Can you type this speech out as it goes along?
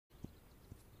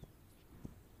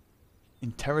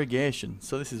Interrogation.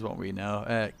 So this is what we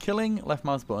know. Killing left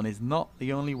mouse button is not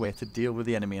the only way to deal with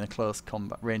the enemy in a close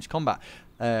range combat.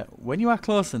 When you are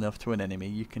close enough to an enemy,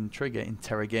 you can trigger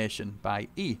interrogation by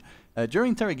E. During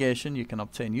interrogation, you can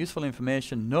obtain useful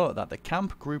information. Note that the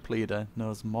camp group leader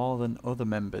knows more than other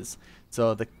members.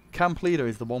 So the camp leader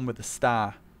is the one with the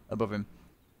star above him.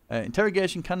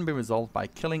 Interrogation can be resolved by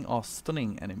killing or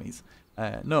stunning enemies.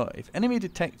 Note, if enemy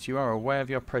detects you are aware of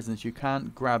your presence, you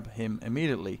can't grab him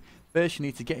immediately. First, you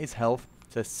need to get his health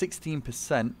to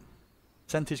 16%.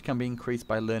 Percentage can be increased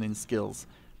by learning skills.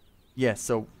 Yeah,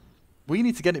 so we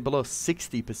need to get it below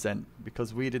 60%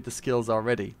 because we did the skills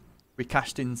already. We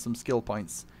cashed in some skill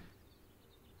points.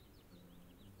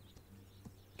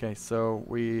 Okay, so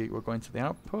we're going to the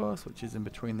outpost, which is in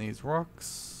between these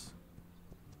rocks.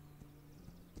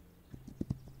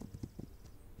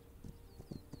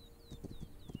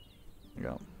 There we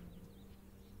go.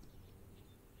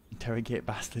 Interrogate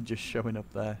bastard just showing up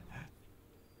there.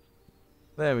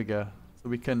 There we go. So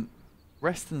we can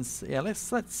rest and yeah,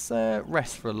 let's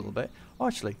rest for a little bit. Oh,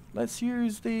 actually, let's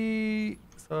use the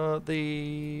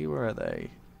where are they?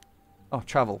 Oh,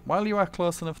 travel. While you are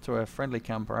close enough to a friendly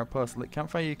camp or outpost lit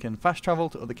campfire, you can fast travel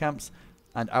to other camps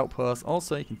and outposts.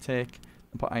 Also, you can take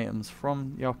and put items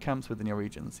from your camps within your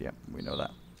regions. Yeah, we know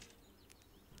that.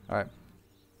 All right.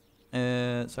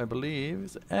 So I believe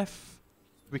it's F.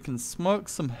 We can smoke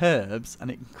some herbs and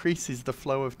it increases the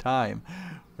flow of time,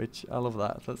 which I love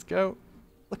that. Let's go.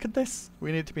 Look at this.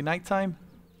 We need it to be nighttime.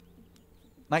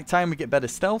 Nighttime we get better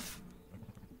stealth,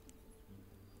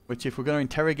 which if we're going to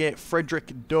interrogate Frederick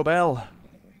Dobell.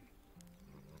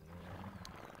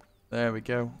 There we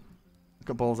go. Look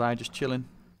at Bullseye just chilling.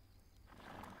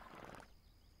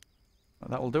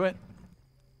 That will do it.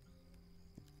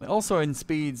 It also in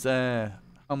speeds how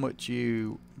much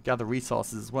you gather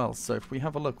resources as well. So if we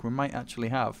have a look, we might actually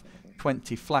have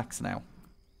 20 flax now.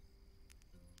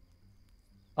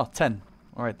 Oh, 10.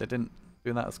 Alright, they didn't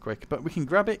do that as quick. But we can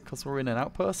grab it because we're in an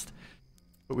outpost.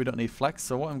 But we don't need flax.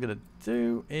 So what I'm going to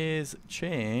do is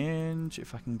change.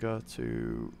 If I can go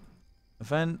to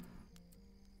event.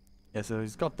 Yeah, so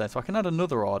he's got that. So I can add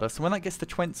another order. So when that gets to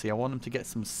 20, I want him to get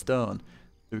some stone.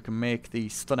 So we can make the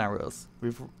stun arrows.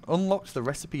 We've unlocked the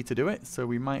recipe to do it, so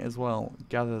we might as well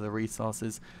gather the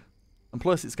resources. And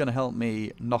plus it's going to help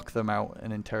me knock them out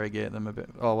and interrogate them a bit,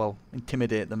 oh well,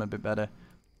 intimidate them a bit better.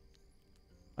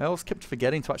 I always kept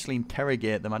forgetting to actually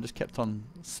interrogate them, I just kept on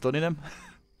stunning them.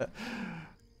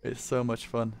 It's so much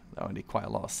fun. That would need quite a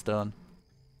lot of stone.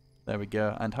 There we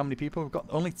go. And how many people? We've got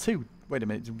only 2. Wait a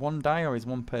minute, did one die or is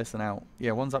one person out?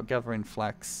 Yeah, one's out gathering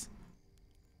flax.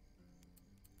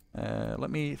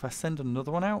 If I send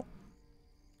another one out,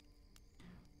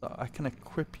 I can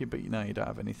equip you, but no, you don't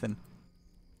have anything.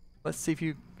 Let's see if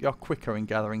you're quicker in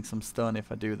gathering some stone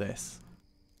if I do this.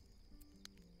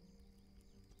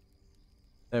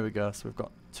 There we go, so we've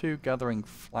got 2 gathering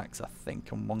flax, I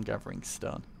think, and 1 gathering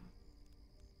stone.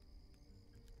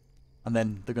 And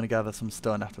then they're going to gather some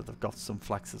stone after they've got some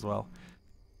flax as well.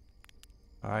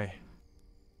 Alright.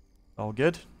 All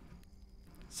good.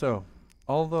 So,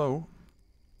 although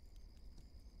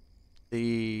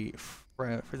the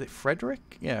is it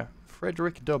Frederick? Yeah,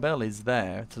 Frederick Dobell is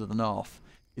there to the north.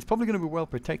 He's probably going to be well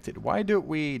protected. Why don't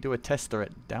we do a tester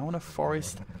at down a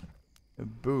forest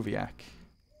Bouviac?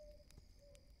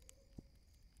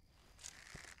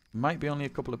 Might be only a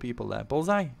couple of people there.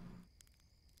 Bullseye?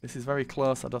 This is very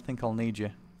close. I don't think I'll need you.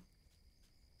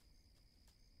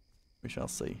 We shall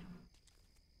see.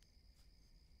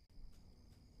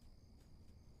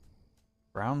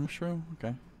 Brown mushroom?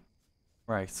 Okay.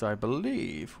 Right, so I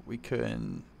believe we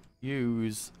can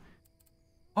use...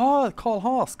 Oh, call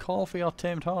horse. Call for your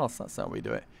tamed horse. That's how we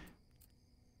do it.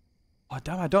 Oh,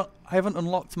 damn, I haven't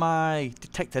unlocked my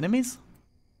detect enemies.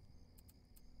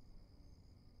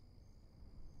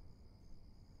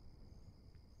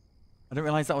 I didn't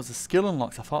realise that was a skill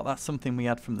unlocked. I thought that's something we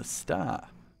had from the start.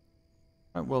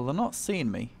 Right, well, they're not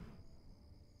seeing me.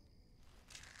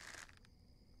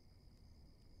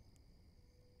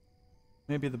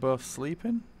 Maybe they're both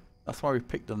sleeping? That's why we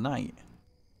picked the night.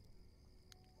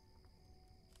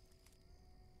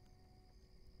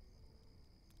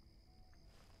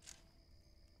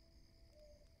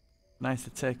 Nice to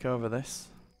take over this.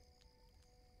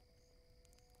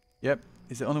 Yep.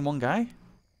 Is it only one guy?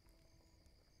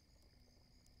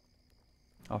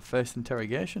 Our first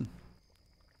interrogation.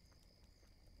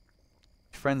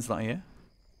 Your friend's not here.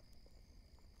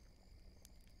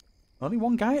 Only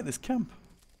one guy at this camp.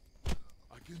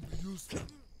 I can be used to it.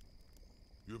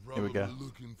 You're Here we probably go.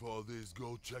 looking for this.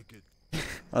 Go check it.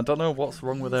 I don't know what's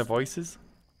wrong with their voices.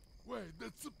 Wait,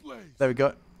 that's the place. There we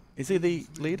go. Is he the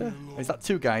leader? Or is that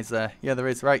two guys there? Yeah, there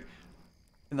is. Right.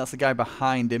 And that's the guy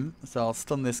behind him. So I'll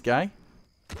stun this guy.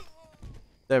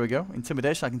 There we go.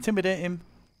 Intimidation. I can intimidate him.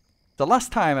 The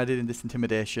last time I did this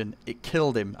intimidation, it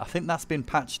killed him. I think that's been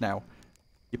patched now.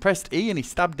 You pressed E and he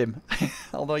stabbed him.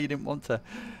 Although you didn't want to.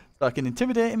 So I can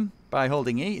intimidate him by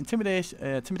holding E.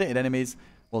 Intimidated enemies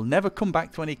will never come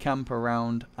back to any camp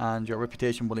around and your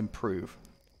reputation will improve.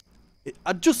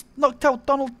 I just knocked out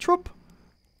Donald Trump.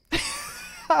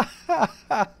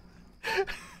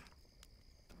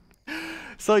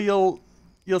 So you'll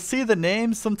see the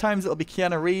names. Sometimes it'll be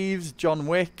Keanu Reeves, John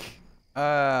Wick,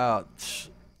 Tom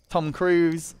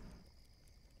Cruise.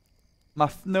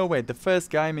 No way, the first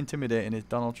guy I'm intimidating is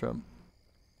Donald Trump.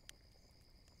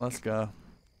 Let's go.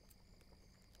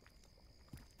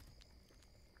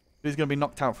 He's going to be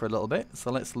knocked out for a little bit,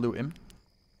 so let's loot him.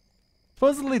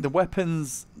 Supposedly the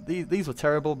weapons, these were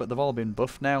terrible, but they've all been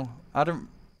buffed now. I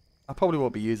probably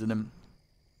won't be using them.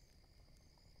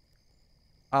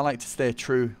 I like to stay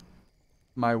true to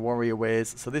my warrior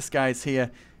ways. So this guy's here.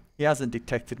 He hasn't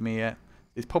detected me yet.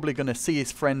 He's probably going to see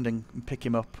his friend and pick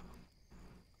him up.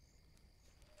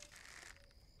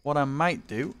 What I might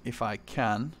do, if I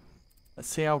can, let's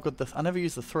see how good I never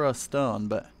use the throw stone,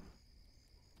 but...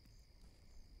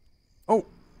 Oh!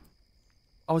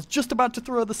 I was just about to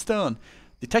throw the stone.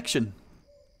 Detection.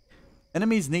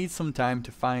 Enemies need some time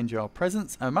to find your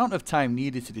presence. The amount of time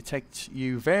needed to detect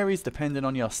you varies depending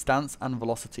on your stance and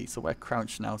velocity. So we're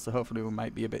crouched now, so hopefully we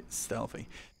might be a bit stealthy.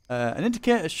 An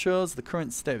indicator shows the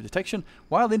current state of detection.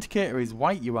 While the indicator is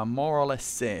white, you are more or less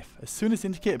safe. As soon as the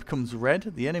indicator becomes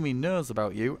red, the enemy knows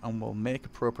about you and will make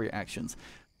appropriate actions.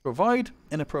 To avoid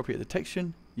inappropriate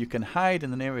detection, you can hide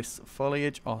in the nearest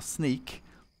foliage or sneak.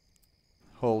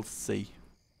 Hold C.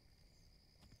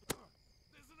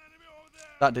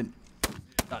 That did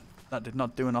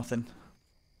not do nothing.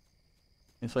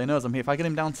 And so he knows I'm here. If I get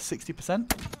him down to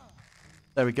 60%,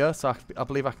 there we go. So I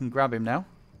believe I can grab him now.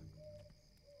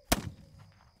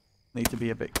 Need to be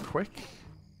a bit quick.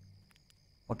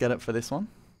 I'll get up for this one.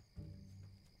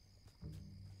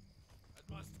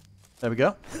 There we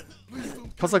go.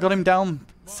 Because I got him down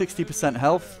 60%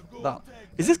 health.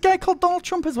 Is this guy called Donald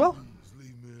Trump as well?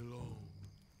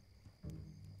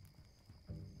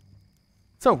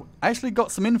 So, I actually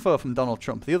got some info from Donald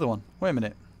Trump, the other one. Wait a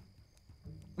minute.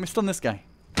 Let me stun this guy.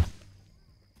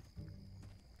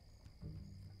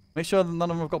 Make sure that none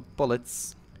of them have got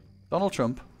bullets. Donald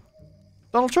Trump.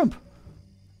 Donald Trump!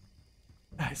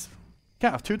 Nice.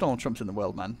 Can't have two Donald Trumps in the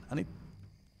world, man. I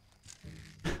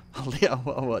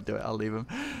won't do it, I'll leave him.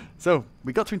 So,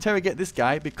 we got to interrogate this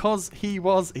guy because he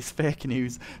was, it's fake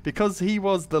news, because he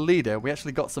was the leader, we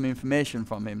actually got some information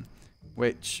from him,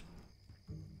 which...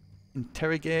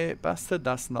 Interrogate bastard,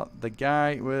 that's not the guy.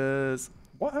 It was...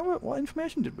 What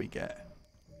information did we get?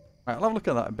 Right, I'll have a look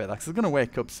at that a bit, because he's going to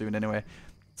wake up soon anyway.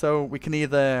 So we can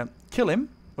either kill him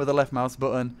with the left mouse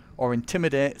button or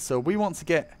intimidate. So we want to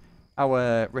get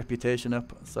our reputation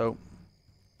up. So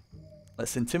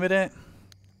let's intimidate.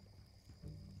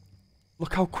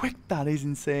 Look how quick that is,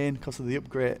 insane, because of the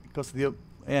upgrade, because of the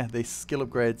skill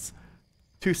upgrades.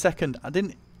 2 seconds. I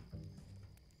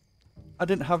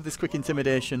didn't have this quick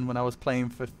intimidation when I was playing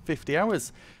for 50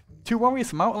 hours. 2 warriors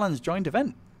from Outerlands joined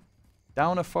event.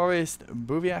 Downer Forest,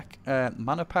 Buviak,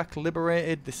 Manapak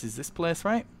liberated. This is this place,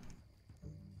 right?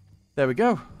 There we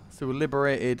go. So we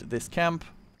liberated this camp.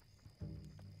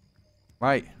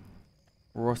 Right.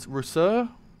 Rousseau,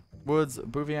 Woods,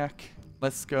 Buviak.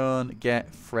 Let's go and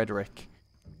get Frederick.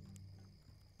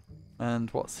 And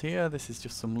what's here? This is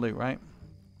just some loot, right?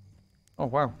 Oh,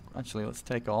 wow. Actually, let's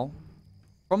take all.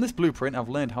 From this blueprint, I've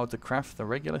learned how to craft the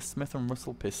regular Smith &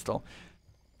 Russell pistol.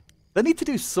 They need to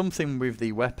do something with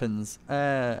the weapons.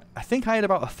 I think I had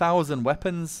about 1,000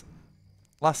 weapons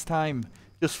last time,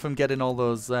 just from getting all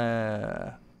those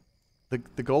the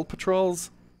gold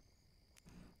patrols.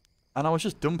 And I was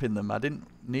just dumping them. I didn't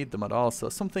need them at all. So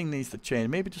something needs to change.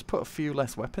 Maybe just put a few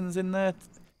less weapons in there.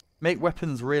 Make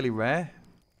weapons really rare.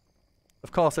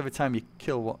 Of course, every time you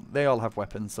kill one, they all have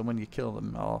weapons. So when you kill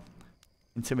them or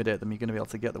intimidate them, you're going to be able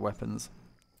to get the weapons.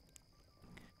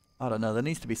 I don't know. There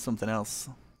needs to be something else.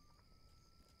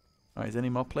 Alright, is there any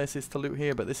more places to loot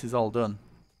here? But this is all done.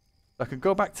 I could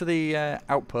go back to the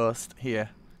outpost here,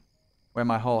 where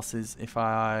my horse is, if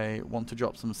I want to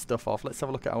drop some stuff off. Let's have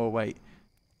a look at our weight.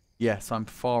 Yeah, so I'm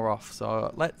 4 off.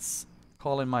 So let's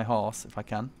call in my horse, if I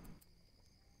can.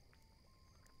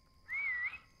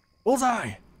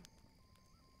 Bullseye!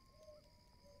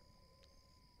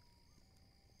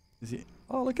 Is he?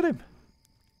 Oh, look at him.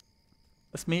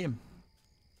 Let's meet him.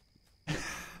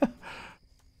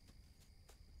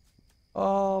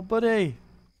 Oh, buddy.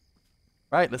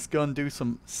 Right, let's go and do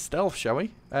some stealth, shall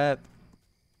we?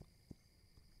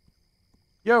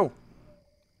 Yo!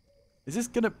 Is this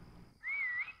gonna...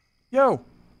 Yo!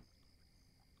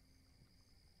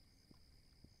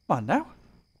 Come on now.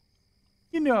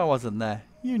 You knew I wasn't there.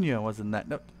 You knew I wasn't there.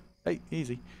 No. Hey,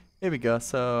 easy. Here we go.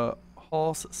 So,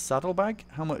 horse saddlebag.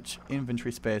 How much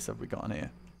inventory space have we got on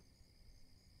here?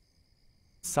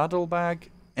 Saddlebag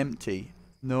empty.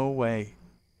 No way.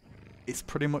 It's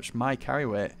pretty much my carry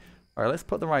weight. Alright, let's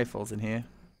put the rifles in here.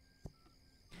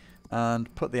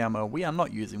 And put the ammo. We are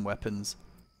not using weapons.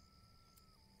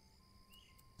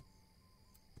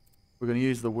 We're going to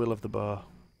use the will of the bow.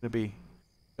 Going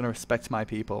to respect my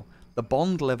people. The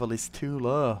bond level is too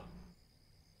low.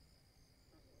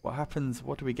 What happens?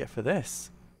 What do we get for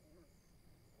this?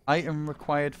 Item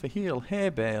required for heal. Hay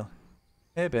bale.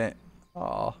 Hay bait.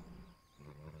 Oh.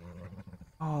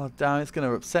 Oh, damn. It's going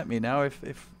to upset me now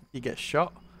if he gets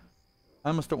shot. I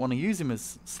almost don't want to use him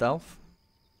as stealth.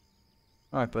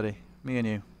 Alright, buddy. Me and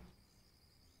you.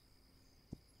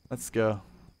 Let's go.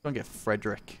 Go and get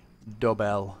Frederick.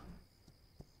 Dobell.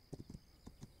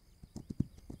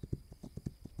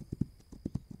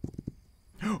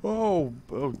 Oh,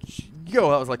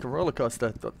 yo, that was like a roller coaster.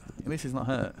 At least he's not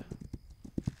hurt.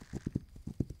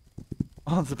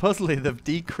 Oh, supposedly they've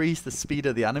decreased the speed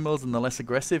of the animals and they're less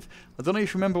aggressive. I don't know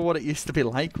if you remember what it used to be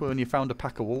like when you found a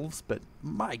pack of wolves, but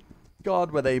my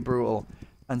God, were they brutal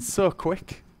and so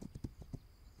quick.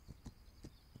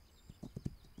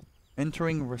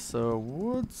 Entering Rousseau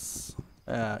Woods.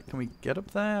 Can we get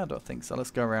up there? I don't think so.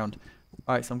 Let's go around.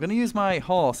 Alright, so I'm going to use my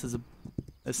horse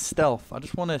as stealth. I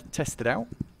just want to test it out.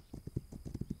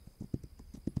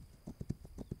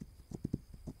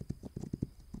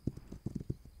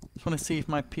 Just want to see if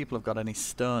my people have got any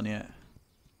stone yet.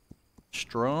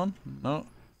 Strawn? No.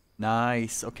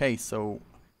 Nice. Okay, so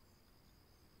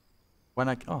when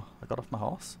I got off my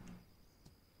horse.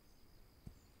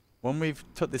 When we've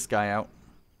took this guy out,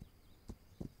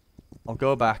 I'll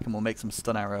go back and we'll make some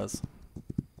stun arrows.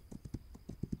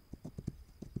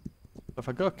 If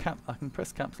I go I can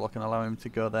press caps lock and allow him to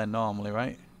go there normally,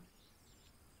 right?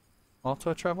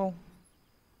 Auto travel?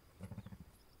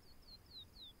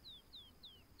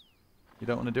 You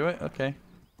don't want to do it? Okay.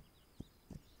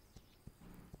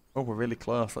 Oh, we're really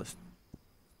close.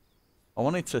 I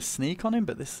wanted to sneak on him,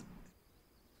 but this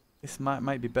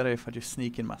might be better if I just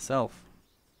sneak in myself.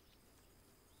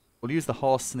 We'll use the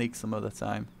horse sneak some other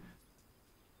time.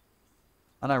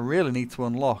 And I really need to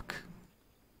unlock...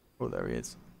 Oh, there he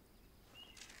is.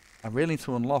 I really need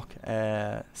to unlock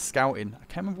scouting. I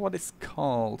can't remember what it's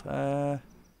called.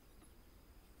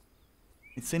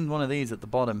 It's in one of these at the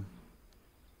bottom.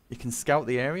 You can scout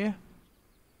the area.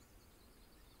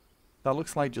 That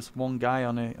looks like just one guy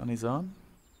on his own.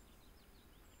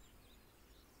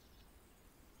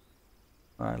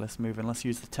 Alright, let's move in. Let's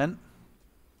use the tent.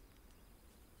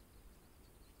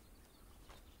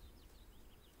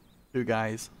 Two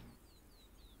guys.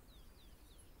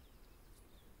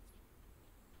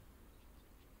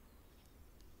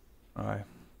 Alright.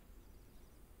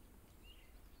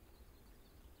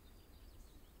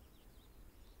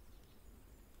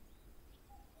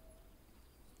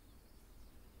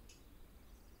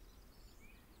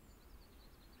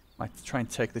 Might try and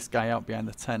take this guy out behind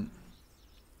the tent.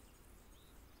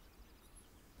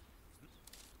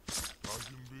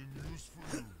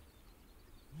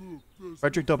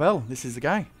 Frederick Dobell, this is the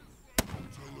guy.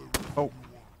 Oh.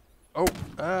 Oh,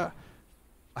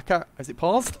 I can't. Is it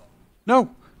paused? No!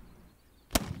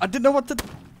 I didn't know what to...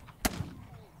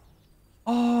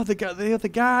 Oh, the other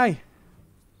guy.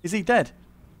 Is he dead?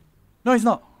 No, he's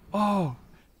not. Oh,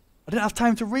 I didn't have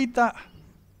time to read that.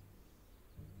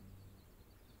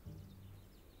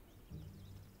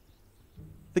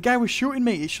 The guy was shooting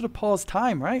me. It should have paused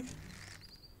time, right?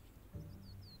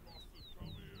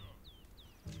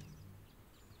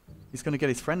 He's going to get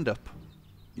his friend up.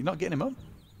 You're not getting him up?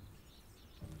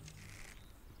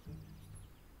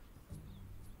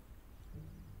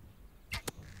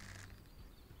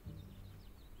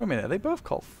 Wait a minute, are they both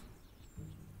Kolf?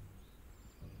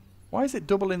 Why is it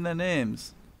doubling their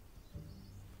names?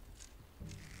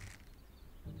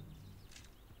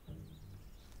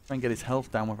 Try and get his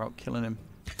health down without killing him.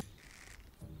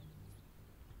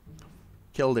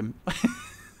 Killed him.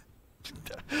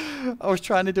 I was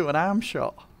trying to do an arm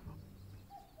shot.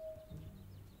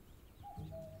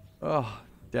 Oh,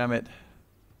 damn it.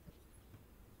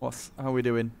 How are we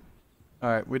doing?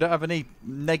 Alright, we don't have any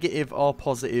negative or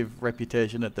positive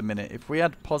reputation at the minute. If we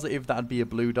had positive, that'd be a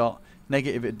blue dot.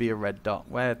 Negative, it'd be a red dot.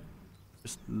 We're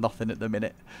just nothing at the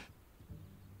minute.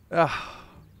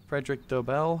 Frederick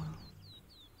Dobell.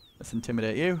 Let's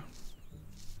intimidate you.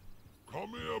 Come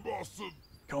here, bastard.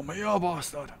 Come here,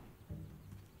 bastard.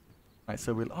 Right,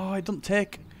 so we'll... Oh, it doesn't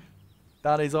take.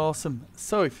 That is awesome.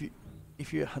 So if you...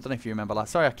 I don't know if you remember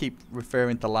last... Sorry, I keep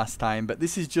referring to last time, but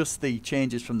this is just the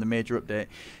changes from the major update.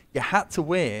 You had to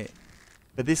wait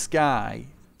for this guy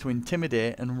to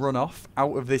intimidate and run off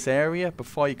out of this area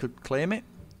before you could claim it.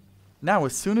 Now,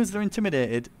 as soon as they're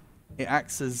intimidated, it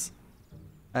acts as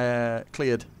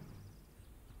cleared.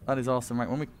 That is awesome. Right,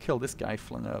 when we kill this guy,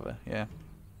 flung over. Yeah.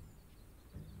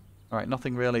 Alright,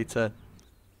 nothing really to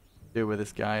do with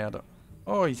this guy. I don't...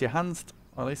 Oh, is your hands...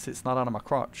 Well, at least it's not out of my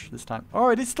crotch this time. Oh,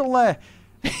 it is still there!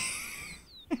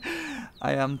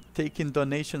 I am taking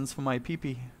donations for my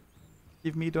pee-pee.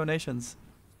 Give me donations.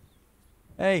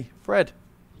 Hey, Fred.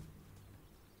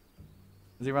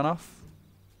 Has he run off?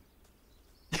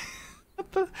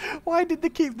 Why did they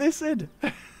keep this in?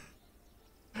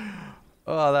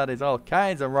 Oh, that is all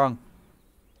kinds of wrong.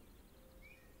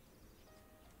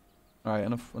 Alright,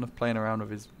 enough playing around with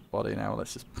his body now.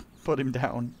 Let's just put him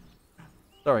down.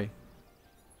 Sorry.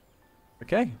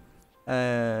 Okay.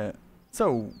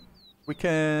 So, we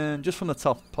can, just from the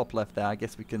top left there, I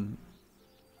guess we can,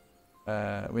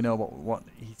 we know what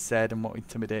he said and what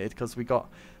intimidated, because we got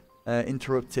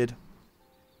interrupted.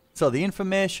 So, the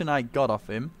information I got off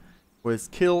him was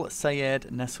kill Sayed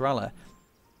Nasrallah.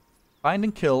 Find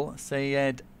and kill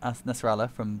Sayed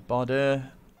Nasrallah from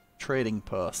Border Trading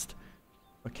Post.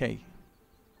 Okay.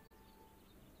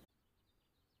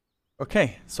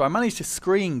 Okay, so I managed to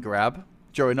screen grab,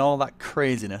 during all that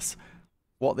craziness,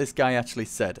 what this guy actually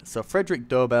said. So Frederick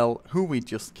Dobell, who we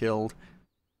just killed.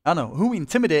 I know, who we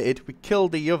intimidated. We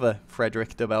killed the other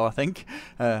Frederick Dobell, I think.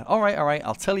 Alright,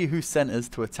 I'll tell you who sent us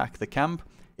to attack the camp.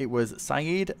 It was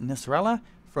Sayed Nasrallah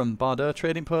from Bordeaux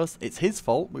Trading Post. It's his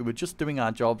fault. We were just doing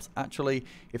our jobs. Actually,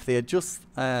 if they had just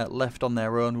left on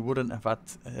their own, we wouldn't have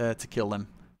had to kill them.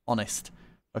 Honest.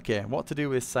 Okay, what to do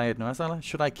with Sayed Nasrallah?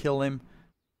 Should I kill him?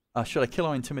 Should I kill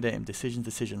or intimidate him?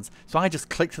 Decisions. So I just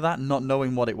clicked that, not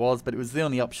knowing what it was, but it was the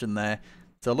only option there.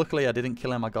 So luckily I didn't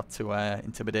kill him. I got to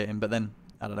intimidate him, but then,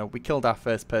 I don't know, we killed our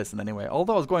first person anyway.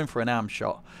 Although I was going for an arm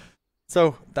shot.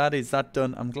 So that is that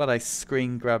done. I'm glad I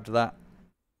screen grabbed that.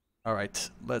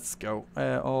 Alright, let's go.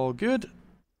 All good.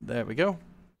 There we go.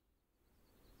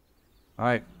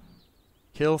 Alright.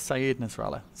 Kill Sayed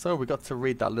Nasrallah. So we got to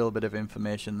read that little bit of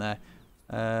information there.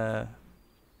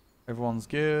 Everyone's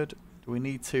good. Do we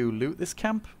need to loot this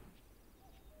camp?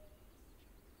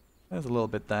 There's a little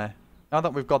bit there. Now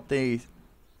that we've got the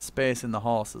space in the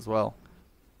horse as well.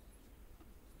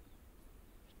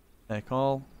 Take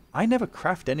all. I never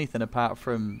craft anything apart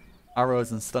from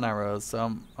arrows and stun arrows,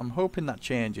 so I'm hoping that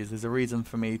changes. There's a reason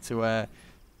for me to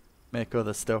make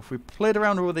other stuff. We played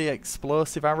around with the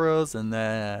explosive arrows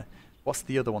and what's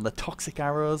the other one? The toxic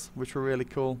arrows, which were really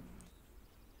cool.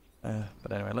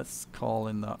 But anyway, let's call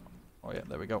in that. Oh yeah,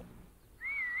 there we go.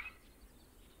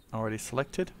 Already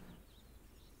selected.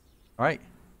 Alright.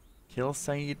 Kill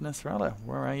Sayed Nasrallah.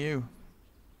 Where are you?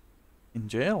 In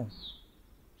jail.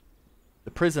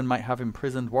 The prison might have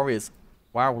imprisoned warriors.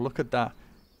 Wow, look at that.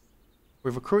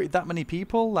 We've recruited that many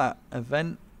people. That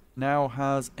event now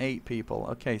has 8 people.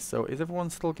 Okay, so is everyone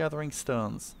still gathering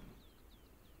stones?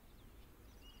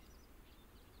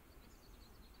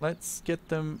 Let's get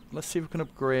them. Let's see if we can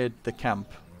upgrade the camp.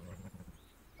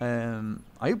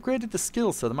 I upgraded the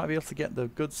skills, so they might be able to get the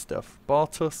good stuff. Boar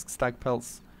tusk, stag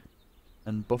pelts,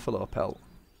 and buffalo pelt.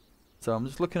 So I'm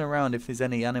just looking around if there's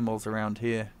any animals around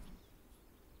here.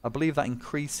 I believe that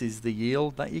increases the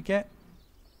yield that you get.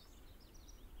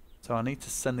 So I need to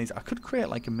send these. I could create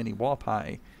like a mini war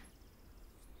party.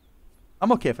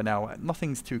 I'm okay for now.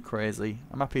 Nothing's too crazy.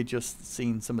 I'm happy just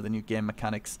seeing some of the new game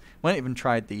mechanics. We haven't even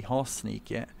tried the horse sneak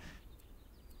yet.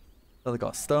 So they've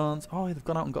got stones. Oh, they've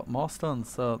gone out and got more stones.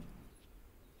 So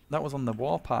that was on the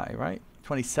war party, right?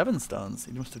 27 stones.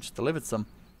 He must have just delivered some.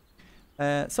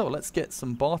 So let's get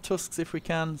some boar tusks if we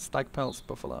can. Stag pelts,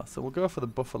 buffalo. So we'll go for the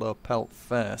buffalo pelt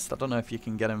first. I don't know if you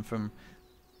can get them from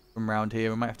around here.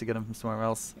 We might have to get them from somewhere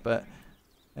else. But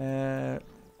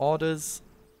orders.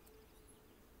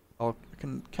 I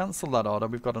can cancel that order.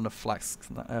 We've got enough flax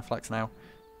now.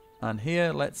 And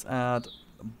here, let's add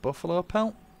buffalo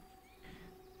pelt.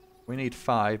 We need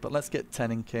 5, but let's get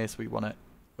 10 in case we want to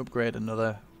upgrade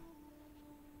another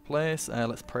place.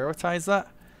 Let's prioritize that.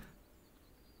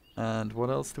 And what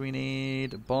else do we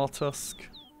need? Boar tusk.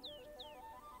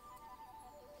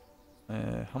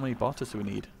 How many boar tusks do we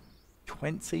need?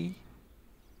 20.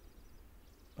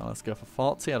 Well, let's go for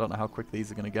 40. I don't know how quick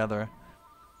these are going to gather.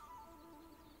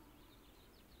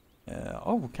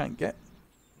 Oh, we can't get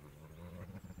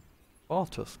boar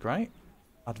tusk, right?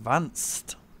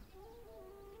 Advanced.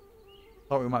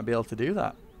 Thought we might be able to do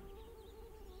that.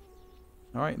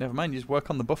 Alright, never mind. You just work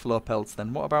on the buffalo pelts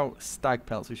then. What about stag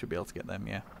pelts? We should be able to get them,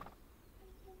 yeah.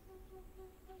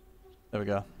 There we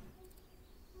go.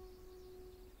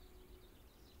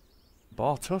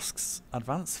 Boar tusks,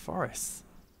 advanced forests.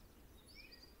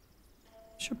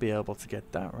 Should be able to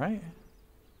get that, right?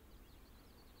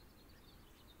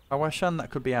 Awashan, that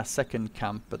could be our second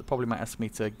camp, but they probably might ask me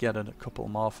to get a couple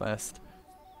more first.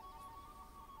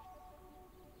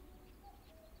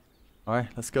 Alright,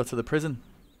 let's go to the prison.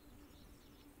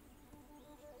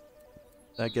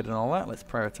 They're getting all that. Let's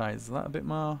prioritise that a bit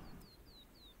more.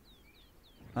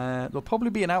 There'll probably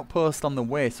be an outpost on the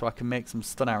way so I can make some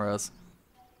stun arrows.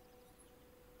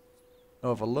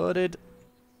 Overloaded.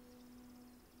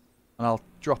 And I'll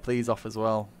drop these off as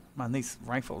well. Man, these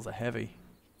rifles are heavy.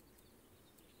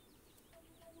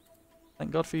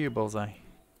 Thank God for you, Bullseye.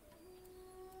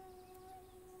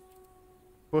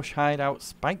 Bush hideout,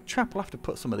 spike trap. We'll have to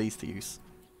put some of these to use.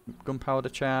 Gunpowder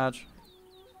charge.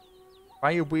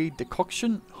 Fireweed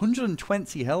decoction.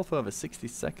 120 health over 60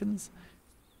 seconds.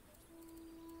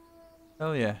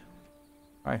 Hell yeah.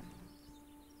 Right.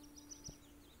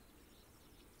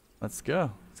 Let's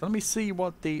go. So let me see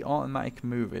what the automatic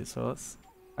move is. So let's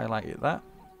highlight it that.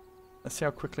 Let's see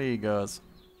how quickly he goes.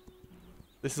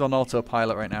 This is on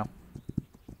autopilot right now.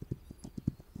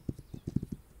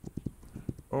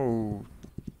 Oh.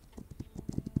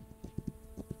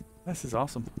 This is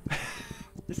awesome.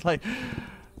 It's like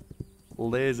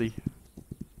lazy.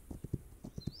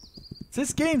 So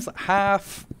this game's like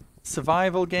half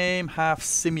survival game, half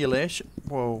simulation.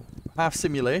 Whoa. Half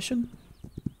simulation.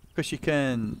 Because you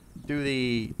can do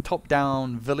the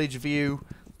top-down village view,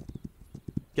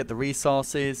 get the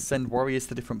resources, send warriors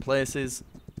to different places.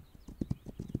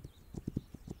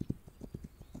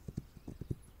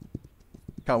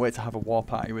 Can't wait to have a war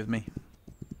party with me.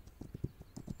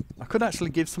 I could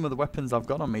actually give some of the weapons I've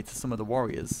got on me to some of the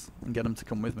warriors and get them to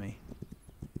come with me.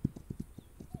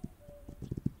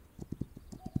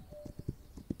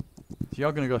 So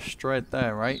you're going to go straight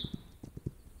there, right?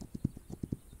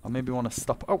 Or maybe want to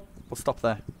stop. Oh, we'll stop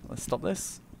there. Let's stop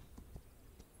this.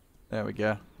 There we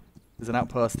go. There's an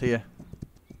outpost here.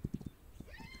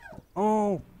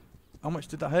 Oh! How much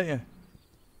did that hurt you?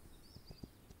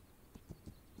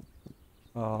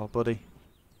 Oh, buddy.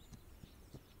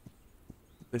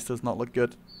 This does not look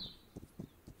good.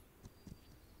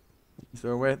 Is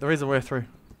there a way? There is a way through.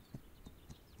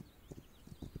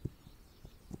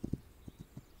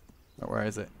 Oh, where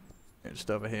is it? It's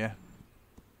just over here.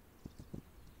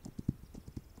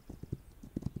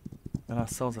 Got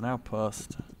ourselves an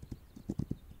outpost.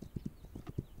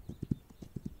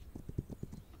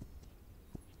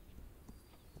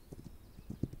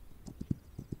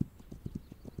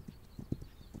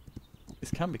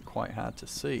 This can be quite hard to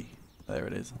see. There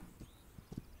it is.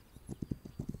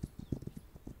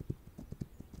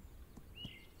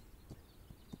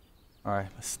 Alright,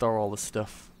 let's store all the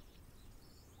stuff.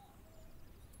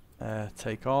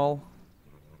 Take all.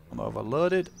 I'm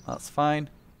overloaded. That's fine.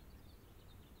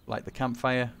 Light the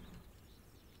campfire.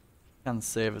 Can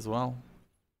save as well.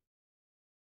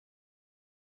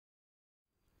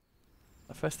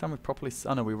 The first time we properly...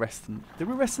 Oh no, we rest and... Did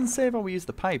we rest and save or we used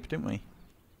the pipe, didn't we?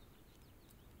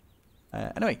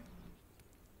 Anyway.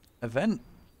 Event.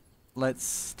 Let's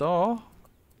store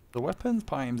the weapons.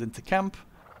 Put items into camp.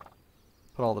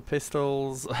 Put all the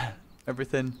pistols.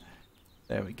 Everything.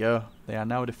 There we go. They are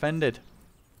now defended.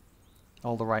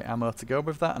 All the right ammo to go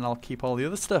with that, and I'll keep all the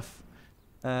other stuff.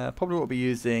 Probably won't be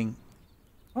using...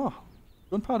 Oh,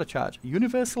 gunpowder charge.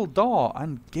 Universal door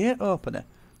and gate opener.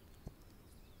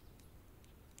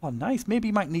 Oh, nice. Maybe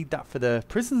you might need that for the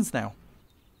prisons now.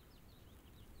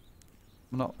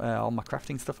 Not all my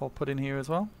crafting stuff I'll put in here as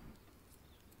well.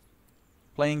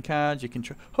 Playing cards. You can...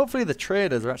 Hopefully the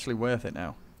traders are actually worth it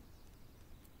now.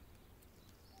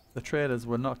 The traders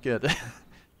were not good.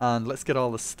 And let's get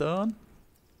all the stone.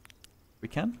 We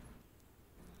can.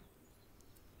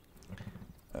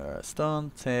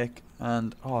 Stone, take,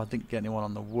 and... Oh, I didn't get anyone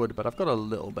on the wood, but I've got a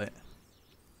little bit.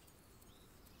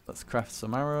 Let's craft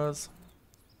some arrows.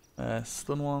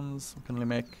 Stun ones. We can only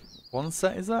make one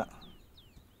set, is that?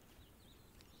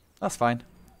 That's fine.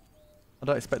 I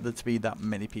don't expect there to be that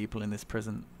many people in this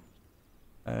prison.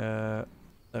 There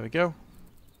we go.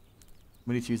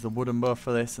 We need to use the wooden bow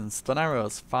for this, and stun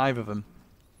arrows, 5 of them.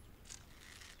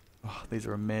 Oh, these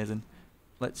are amazing.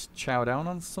 Let's chow down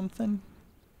on something.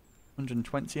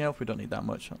 120 health, we don't need that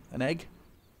much. An egg.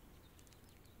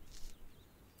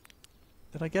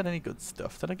 Did I get any good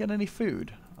stuff? Did I get any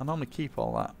food? I normally keep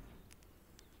all that.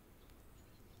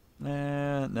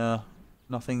 No.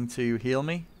 Nothing to heal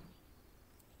me.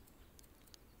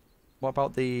 What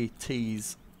about the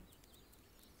teas?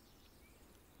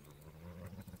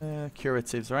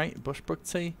 Curatives, right? Bushbrook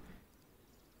tea.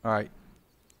 Alright.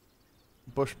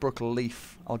 Bushbrook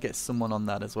leaf. I'll get someone on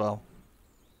that as well.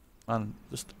 And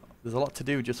just there's a lot to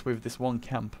do just with this one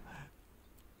camp.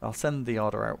 I'll send the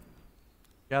order out.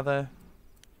 Gather.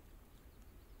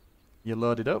 You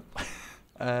loaded up.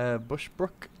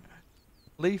 Bushbrook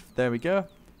leaf. There we go.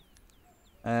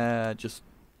 Just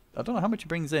I don't know how much it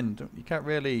brings in. You can't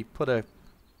really put a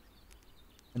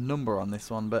number on this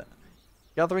one, but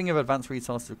gathering of advanced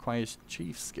resources requires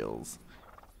chief skills.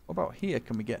 What about here?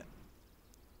 Can we get...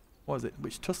 What is it?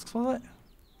 Which tusks was it?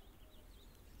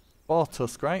 Boar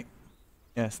tusk, right?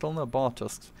 Yeah, still no boar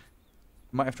tusks.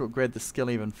 Might have to upgrade the skill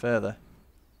even further.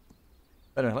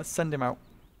 Anyway, let's send him out.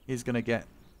 He's going to get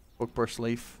buckbrush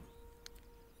leaf.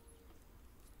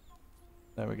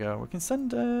 There we go. We can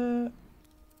send some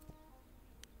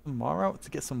more out to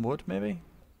get some wood, maybe?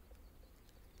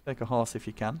 Take a horse if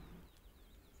you can.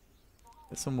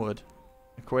 Get some wood.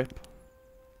 Equip.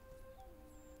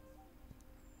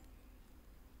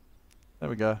 There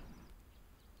we go.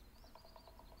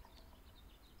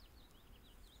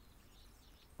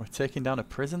 We're taking down a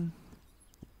prison.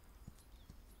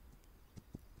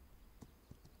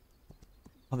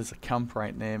 Oh, there's a camp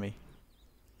right near me.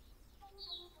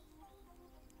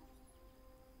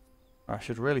 I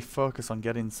should really focus on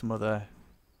getting some other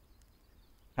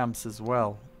camps as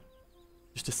well.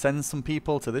 Just to send some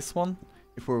people to this one.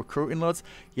 If we're recruiting loads.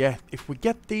 Yeah, if we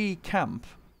get the camp,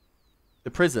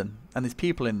 the prison, and there's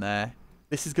people in there,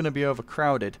 this is going to be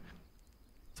overcrowded.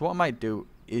 So what I might do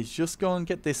is just go and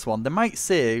get this one. They might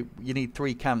say you need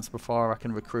 3 camps before I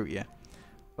can recruit you.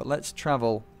 But let's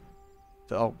travel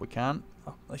to... Oh, we can't.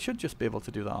 Oh, I should just be able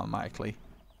to do that automatically.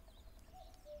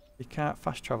 You can't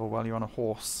fast travel while you're on a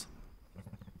horse.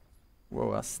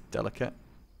 Whoa, that's delicate.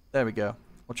 There we go.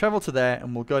 We'll travel to there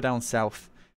and we'll go down south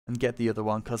and get the other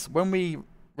one. Because when we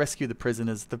rescue the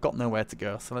prisoners, they've got nowhere to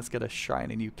go. So let's get a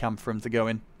shiny new camp for them to go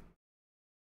in.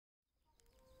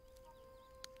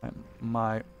 And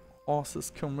my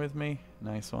horses come with me.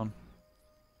 Nice one.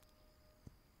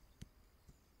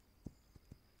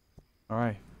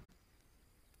 Alright.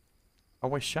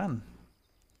 Away Shan.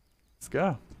 Let's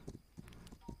go.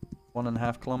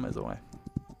 1.5 kilometers away.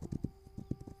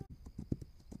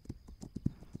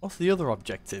 What's the other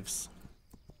objectives?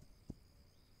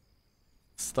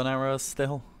 Stun arrows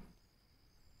still.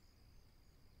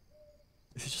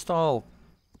 This is just all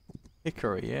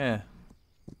hickory, yeah.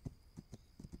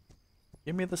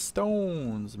 Give me the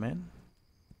stones, man.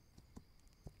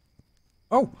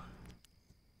 Oh!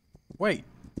 Wait.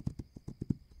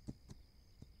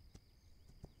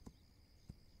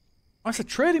 That's a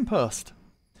trading post.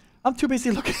 I'm too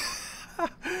busy looking.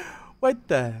 Wait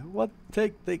there. What?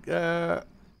 Take the.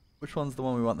 Which one's the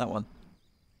one we want? That one.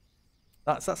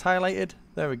 That's highlighted.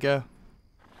 There we go.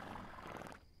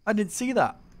 I didn't see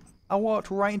that. I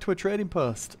walked right into a trading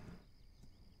post.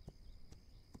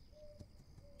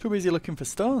 Too busy looking for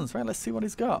stones. Right, let's see what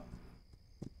he's got.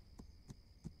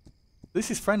 This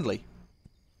is friendly.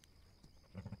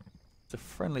 It's a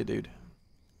friendly dude.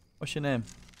 What's your name?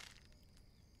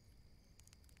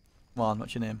 Come on,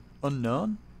 what's your name?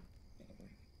 Unknown?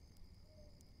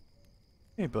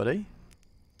 Hey, buddy.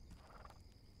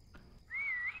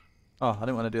 Oh, I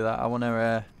didn't want to do that. I want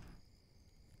to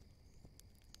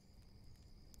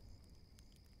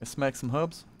smack some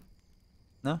hubs.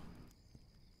 No?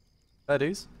 Fair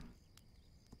dues.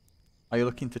 Are you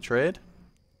looking to trade?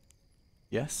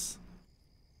 Yes.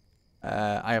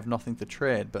 I have nothing to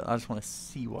trade, but I just want to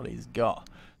see what he's got.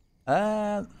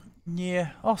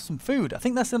 Yeah. Oh, some food. I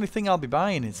think that's the only thing I'll be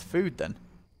buying is food then.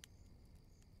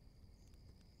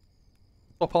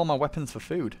 Swap all my weapons for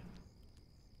food.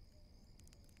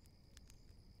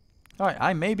 Alright,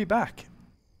 I may be back.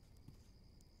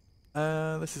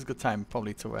 This is a good time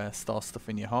probably to store stuff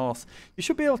in your horse. You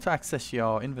should be able to access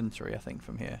your inventory, I think,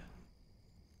 from here.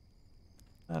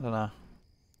 I don't know.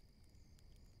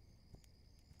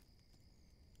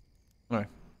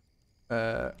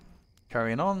 Anyway.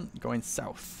 Carrying on, going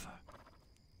south.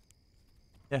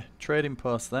 Yeah, trading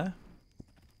post there.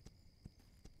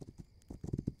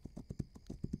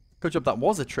 Good job that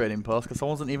was a trading post because I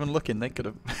wasn't even looking. They could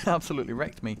have absolutely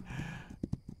wrecked me.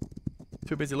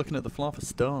 Too busy looking at the floor for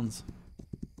stones.